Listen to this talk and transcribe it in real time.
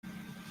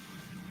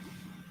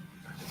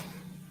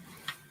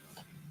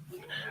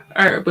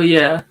Alright, but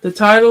yeah, the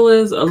title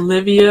is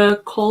Olivia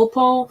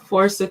Culpo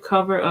forced to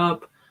cover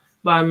up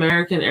by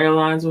American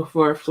Airlines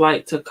before a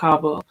flight to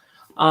Cabo.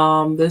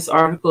 This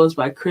article is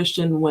by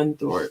Christian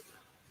Winthorpe.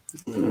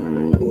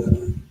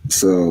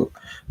 So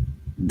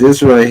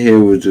this right here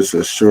was just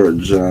a short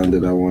John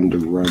that I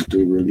wanted to run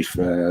through really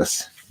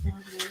fast.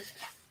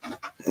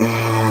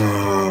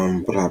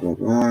 Blah blah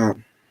blah.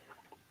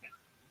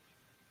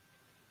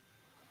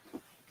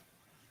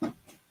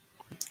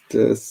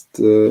 That's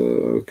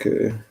the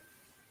okay.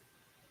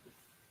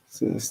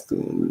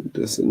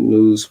 That's a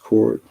news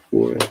port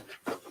boy.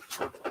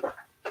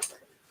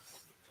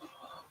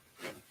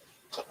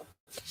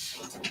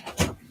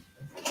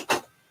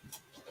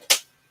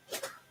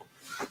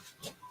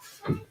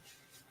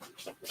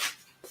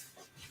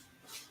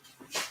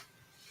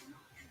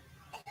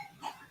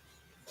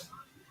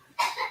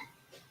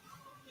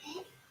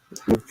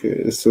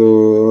 Okay, so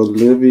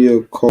Olivia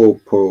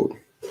Culpo,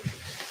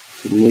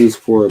 the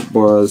Newsport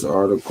Buzz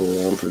article.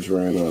 I'm just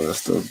writing all that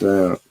stuff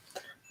down.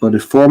 But the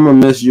former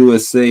Miss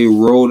USA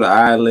Rhode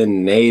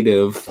Island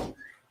native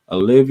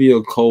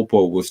Olivia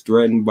Culpo was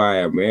threatened by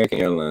American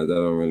Airlines. I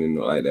don't really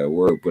know like that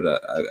word, but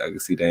I can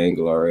see the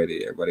angle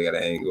already. Everybody got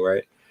an angle,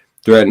 right?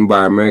 Threatened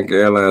by American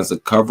Airlines to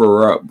cover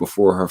her up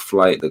before her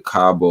flight to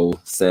Cabo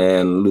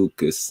San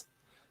Lucas.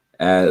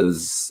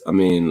 Lucas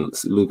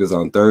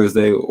on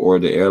Thursday, or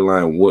the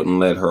airline wouldn't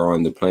let her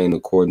on the plane,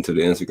 according to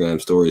the Instagram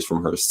stories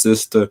from her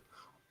sister,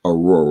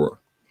 Aurora.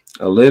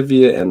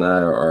 Olivia and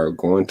I are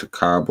going to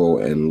Cabo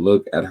and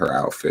look at her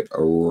outfit,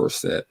 Aurora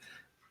said,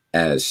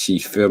 as she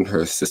filmed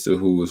her sister,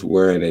 who was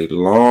wearing a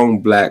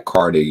long black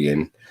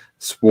cardigan,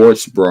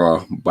 sports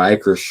bra,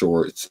 biker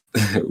shorts.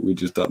 We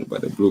just talked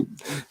about the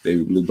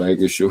baby blue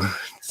biker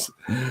shorts,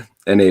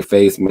 and a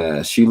face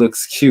mask. She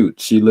looks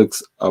cute. She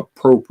looks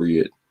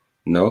appropriate.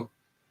 No?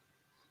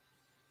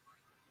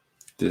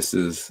 This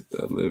is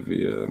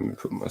Olivia. Let me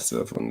put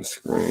myself on the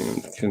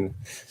screen.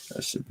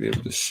 I should be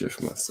able to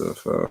shift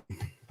myself out.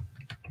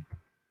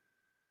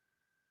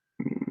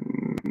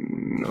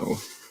 No.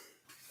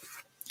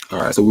 All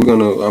right, so I'm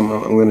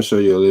gonna show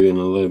you Olivia in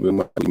a little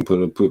bit. I can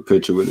put a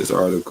picture with this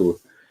article.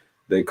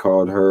 They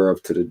called her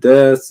up to the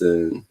desk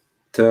and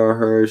tell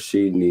her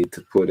she need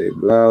to put a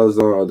blouse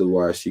on,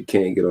 otherwise she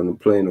can't get on the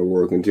plane or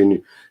work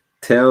continue.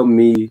 Tell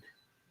me,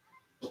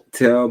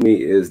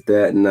 is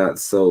that not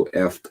so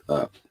effed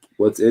up?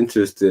 What's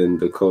interesting,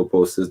 the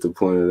Culpo sister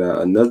pointed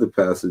out, another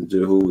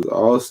passenger who was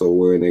also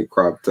wearing a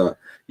crop top,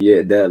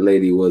 yet that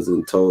lady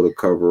wasn't told to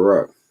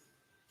cover up.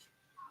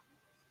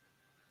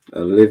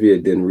 Olivia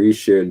then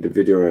reshared the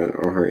video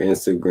on her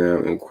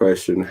Instagram and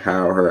questioned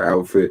how her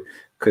outfit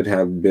could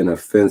have been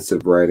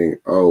offensive, writing,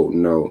 "Oh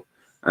no,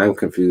 I'm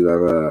confused.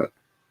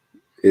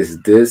 Is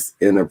this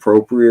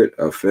inappropriate,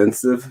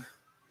 offensive?"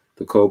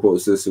 The Culpo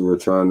sisters were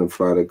trying to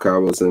fly to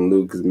Cabo San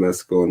Lucas,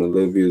 Mexico, and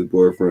Olivia's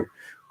boyfriend,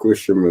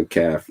 Christian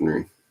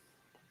McCaffrey.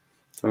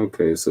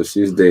 Okay, so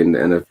she's dating the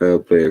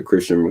NFL player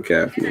Christian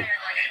McCaffrey.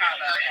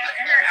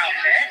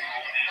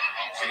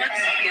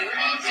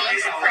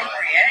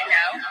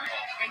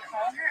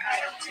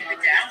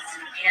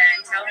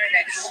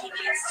 She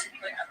needs to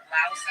put a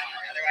blouse on,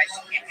 otherwise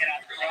she can't get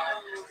off the plane.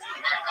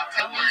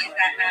 Tell me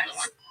that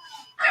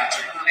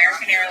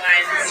American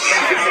Airlines.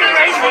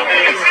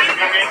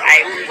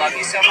 I love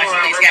you so much.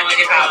 Please get me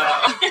to Cabo.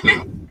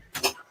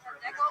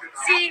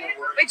 See,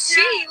 but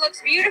she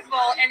looks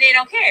beautiful and they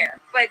don't care.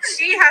 But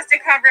she has to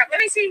cover up. Let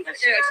me see what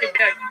she's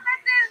doing.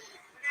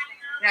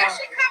 No,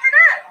 she covered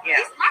up.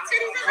 Yeah.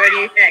 What do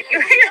you think?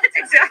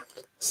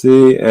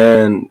 See,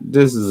 and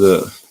this is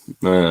a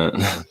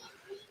man.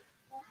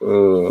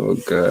 Oh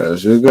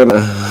gosh, you're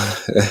gonna.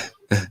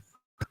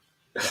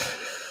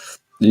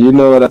 You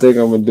know what I think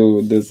I'm gonna do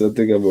with this? I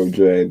think I'm gonna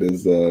drag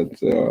this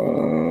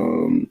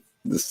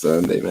this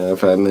Sunday, man.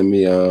 If I let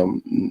me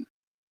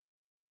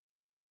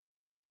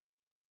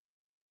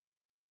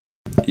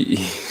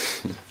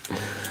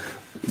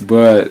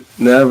but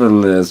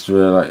nevertheless,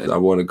 I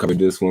want to cover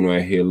this one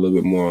right here a little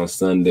bit more on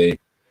Sunday.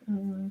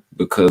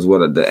 Because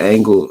what the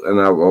angle,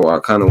 and I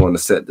kind of want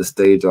to set the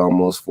stage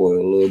almost for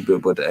it a little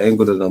bit, but the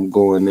angle that I'm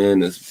going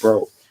in is,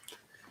 bro,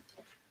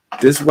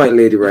 this white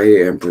lady right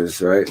here,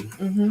 Empress, right?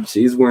 Mm-hmm.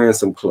 She's wearing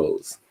some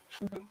clothes.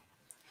 Mm-hmm.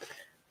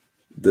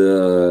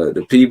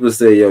 The people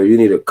say, yo, you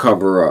need to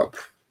cover up.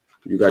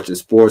 You got your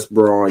sports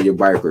bra on, your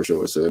biker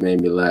shorts, so it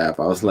made me laugh.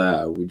 I was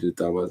laughing. We just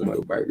talking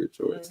about biker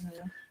shorts,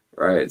 mm-hmm.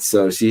 Right?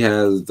 So she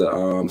has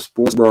the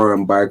sports bra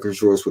and biker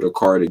shorts with a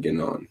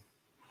cardigan on.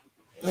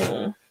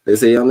 Mm-hmm. They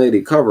say, young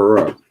lady, cover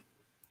up.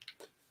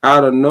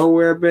 Out of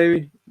nowhere,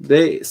 baby,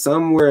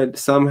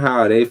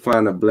 somehow they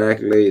find a black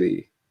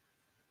lady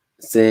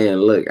saying,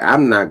 look,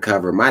 I'm not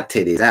covering my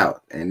titties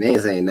out. And they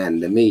ain't saying nothing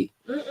to me.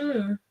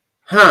 Mm-mm.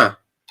 Huh?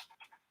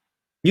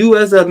 You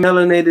as a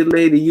melanated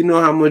lady, you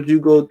know how much you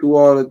go through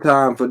all the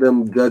time for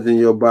them judging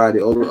your body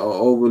or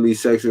overly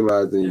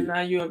sexualizing you. And now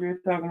you up here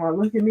talking about,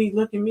 look at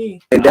me.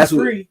 And that's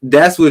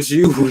what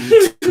you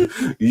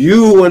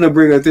you want to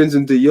bring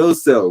attention to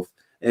yourself.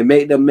 And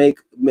make them make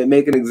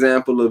an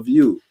example of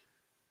you.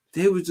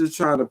 They was just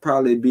trying to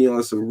probably be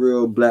on some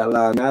real Black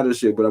Lives Matter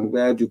shit, but I'm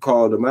glad you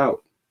called them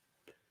out.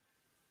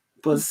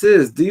 But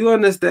sis, do you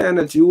understand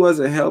that you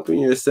wasn't helping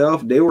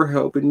yourself? They were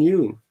helping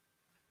you.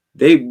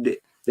 They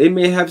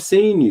may have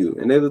seen you,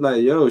 and they was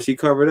like, yo, she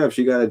covered up.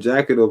 She got a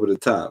jacket over the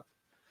top.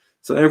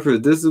 So,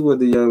 Empress, this is what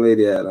the young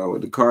lady had on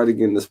with the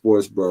cardigan, the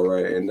sports bra,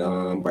 right,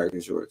 and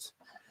biking shorts.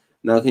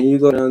 Now, can you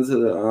go down to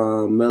the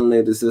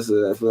melanated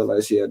sister that felt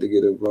like she had to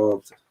get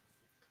involved?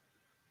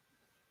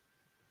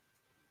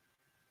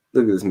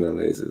 Look at this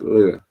melanated sister.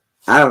 Look at her.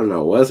 I don't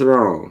know what's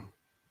wrong.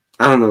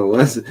 I don't know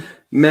what's...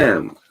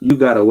 Ma'am, you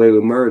got away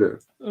with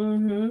murder.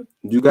 Mm-hmm.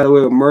 You got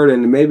away with murder,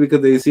 and maybe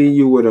because they see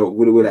you with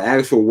an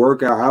actual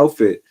workout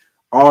outfit,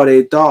 all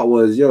they thought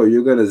was, yo,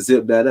 you're gonna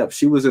zip that up.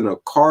 She was in a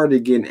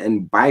cardigan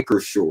and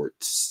biker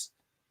shorts.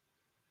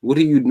 What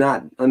do you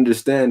not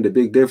understand the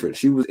big difference?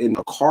 She was in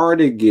a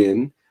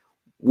cardigan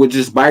with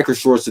just biker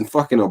shorts and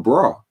fucking a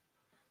bra.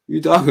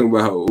 You talking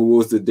about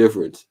what's the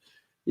difference?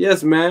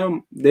 Yes,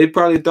 ma'am. They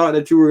probably thought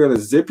that you were gonna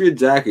zip your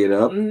jacket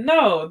up.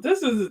 No,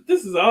 this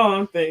is all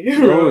I'm thinking.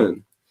 Bro.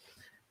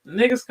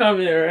 Niggas come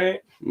here,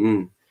 right?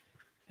 And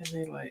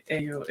they like,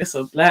 hey yo, it's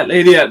a black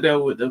lady out there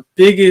with the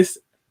biggest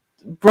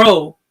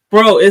bro,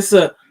 it's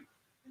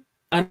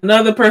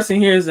another person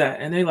hears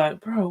that and they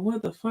like, bro,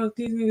 what the fuck?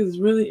 These niggas is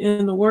really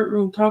in the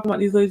workroom talking about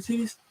these lady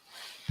titties.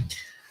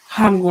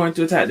 I'm going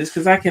to attack this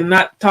because I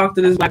cannot talk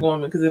to this black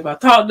woman, because if I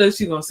talk to her,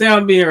 she's gonna say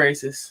I'm being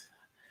racist.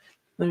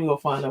 Let me go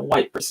find a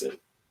white person.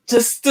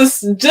 Just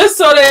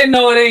so they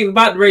know it ain't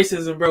about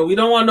racism, bro. We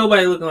don't want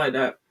nobody looking like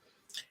that.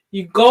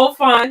 You go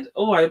find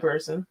a white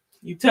person.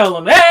 You tell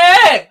them,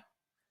 hey,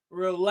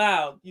 real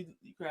loud. You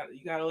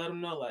gotta let them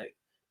know, like,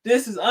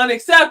 this is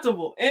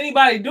unacceptable.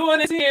 Anybody doing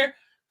this here,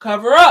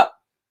 cover up.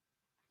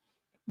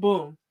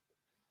 Boom.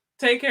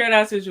 Take care of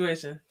that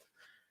situation.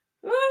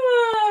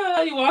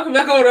 You walking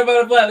back over there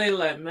by the black lady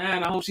like,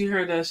 man, I hope she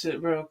heard that shit,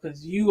 bro,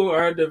 because you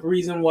are the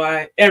reason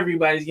why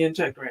everybody's getting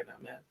checked right now,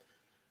 man.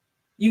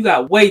 You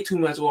got way too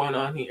much going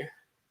on here.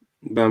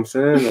 But I'm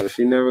saying that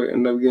she never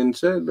ended up getting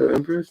checked, though,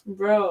 Empress.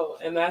 Bro,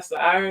 and that's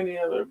the irony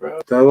of it, bro.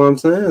 That's what I'm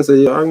saying. So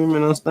your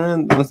argument don't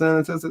stand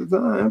the test of the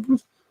time,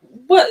 Empress.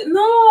 But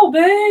no,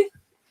 babe.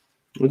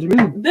 What do you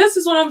mean? This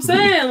is what I'm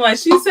saying. Like,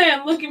 she's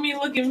saying, look at me.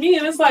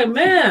 And it's like,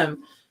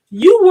 man,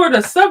 you were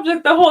the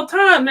subject the whole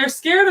time. They're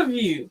scared of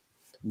you.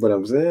 But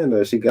I'm saying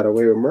that she got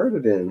away with murder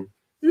then.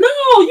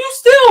 No, you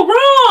still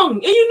wrong.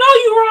 And you know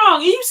you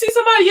wrong. And you see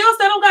somebody else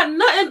that don't got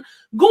nothing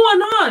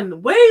going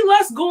on. Way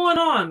less going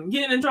on.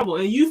 Getting in trouble.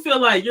 And you feel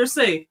like you're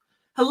safe.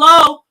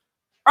 Hello?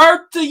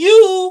 Earth to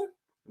you.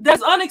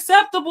 That's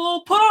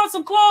unacceptable. Put on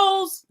some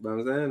clothes. But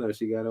I'm saying that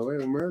she got away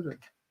with murder.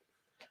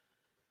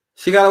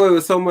 She got away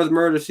with so much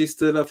murder, she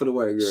stood up for the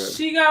white girl.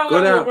 She got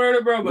away with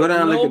murder, bro. Go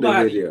down and look at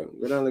the video.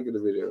 Go down and look at the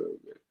video.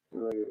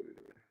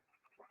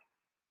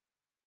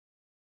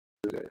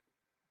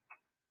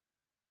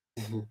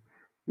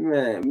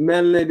 Man,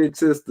 melanated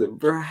sister,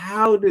 bro.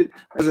 How did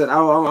I said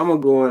I'm gonna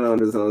go in on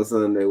this on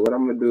Sunday? What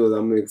I'm gonna do is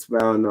I'm gonna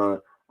expound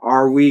on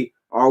are we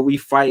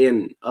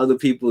fighting other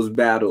people's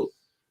battles?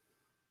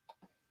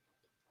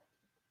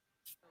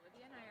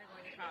 Olivia and I are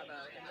going to Cabo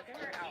and look at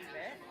her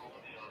outfit.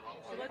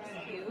 She looks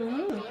cute. She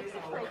looks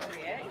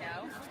appropriate.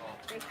 No,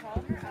 they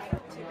call her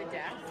up to the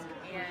desk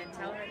and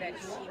tell her that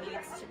she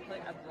needs to put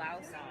a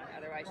blouse on,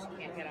 otherwise she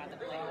can't get on the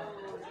plane.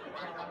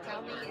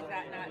 Tell me, is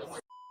that not?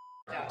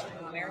 No,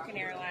 American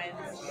Airlines. I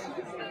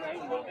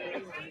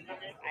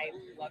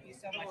love you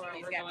so much.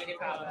 Please get me to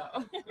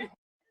Cabo.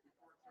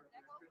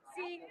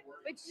 See,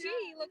 but she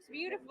looks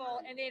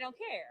beautiful and they don't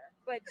care.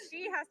 But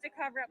she has to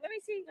cover up. Let me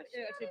see.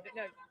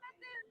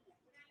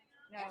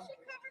 No.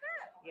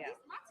 Yeah.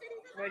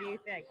 What do you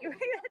think? That's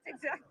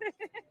exactly.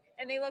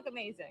 And they look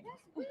amazing.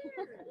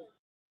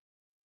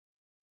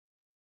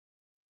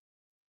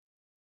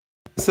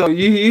 So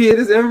you hear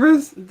this,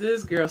 Empress?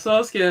 This girl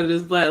so scared of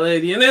this black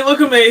lady, and they look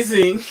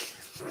amazing.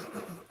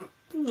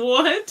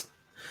 What?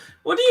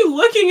 What are you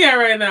looking at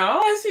right now?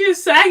 All I see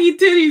is saggy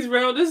titties,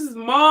 bro. This is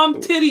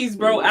mom titties,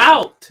 bro.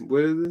 Out.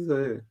 What is this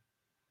here?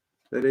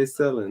 That they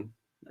selling?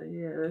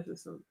 Yeah, this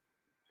is some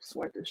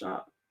swipe the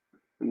shop.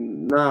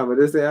 Nah, but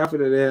this the outfit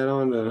that they had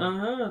on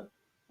the.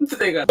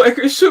 They got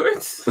biker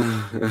shorts.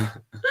 Biker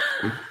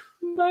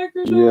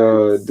shorts.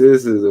 Yo,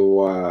 this is a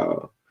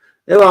wild.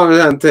 That's all I'm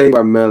trying to tell you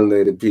about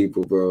melanated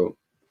people, bro.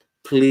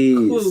 Please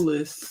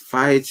clueless.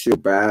 Fight your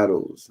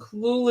battles.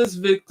 Clueless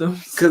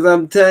victims. Because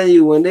I'm telling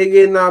you, when they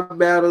get in our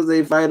battles,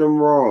 they fight them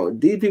wrong.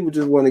 These people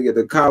just want to get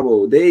the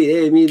Cabo.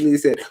 They immediately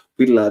said,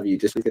 we love you.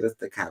 Just get us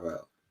the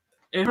Cabo.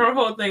 And her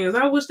whole thing is,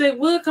 I wish they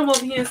would come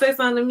over here and say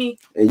something to me.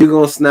 And you're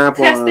going to snap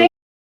on them.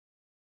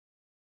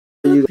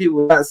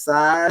 People got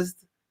sized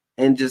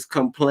and just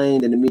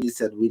complained and immediately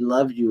said, we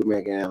love you,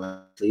 American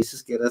Airlines. Please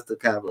just get us the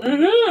Cabo.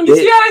 You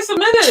see how they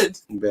submitted?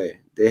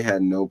 They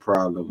had no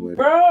problem with it.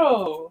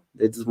 Bro.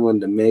 They just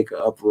wanted to make an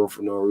uproar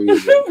for no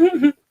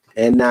reason.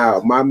 And now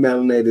my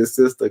melanated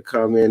sister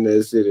come in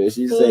and shit and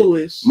she said,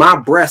 my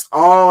breast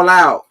all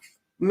out.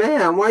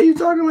 Man, why you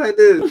talking like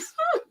this?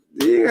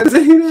 You ain't gotta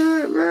say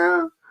that,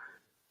 man.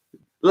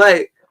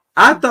 Like,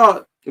 I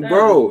thought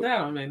Bro, that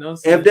don't make no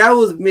sense. if that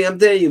was me, I'm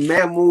telling you,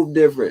 man move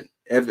different.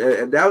 If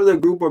that was a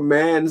group of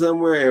men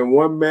somewhere and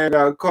one man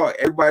got caught,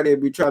 everybody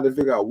would be trying to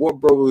figure out what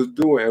bro was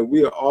doing, and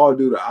we'll all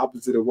do the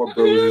opposite of what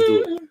bro was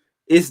doing.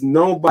 It's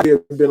nobody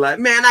would be like,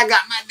 man, I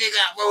got my dick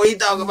out, bro. What he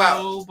talking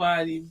about?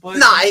 Nobody, but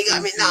Nah, he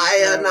got me. Nah,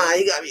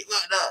 he got me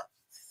fucked up.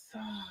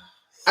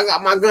 I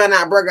got my gun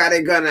out, bro. Got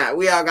his gun out.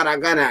 We all got our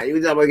gun out. You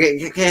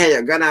can't have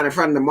your gun out in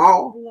front of the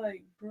mall.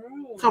 Like,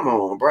 bro, come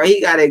on, bro. He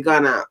got his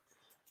gun out.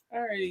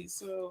 Alrighty,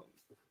 so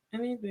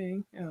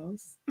anything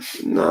else?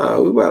 Nah,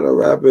 we about to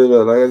wrap it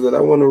up. Like I said, I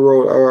want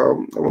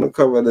to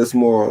cover this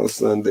more on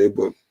Sunday,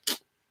 but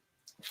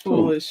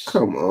Foolish.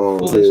 Come on,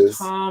 foolish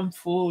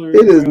tomfoolery.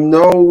 It is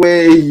no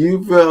way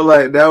you felt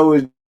like that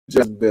was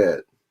just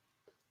bad.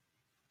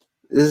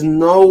 There's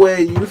no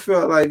way you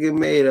felt like it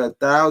made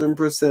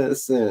 1,000%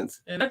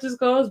 sense. And that just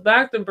goes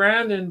back to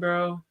branding,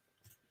 bro.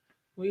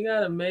 We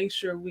gotta make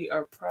sure we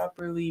are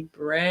properly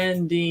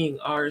branding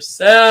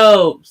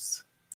ourselves.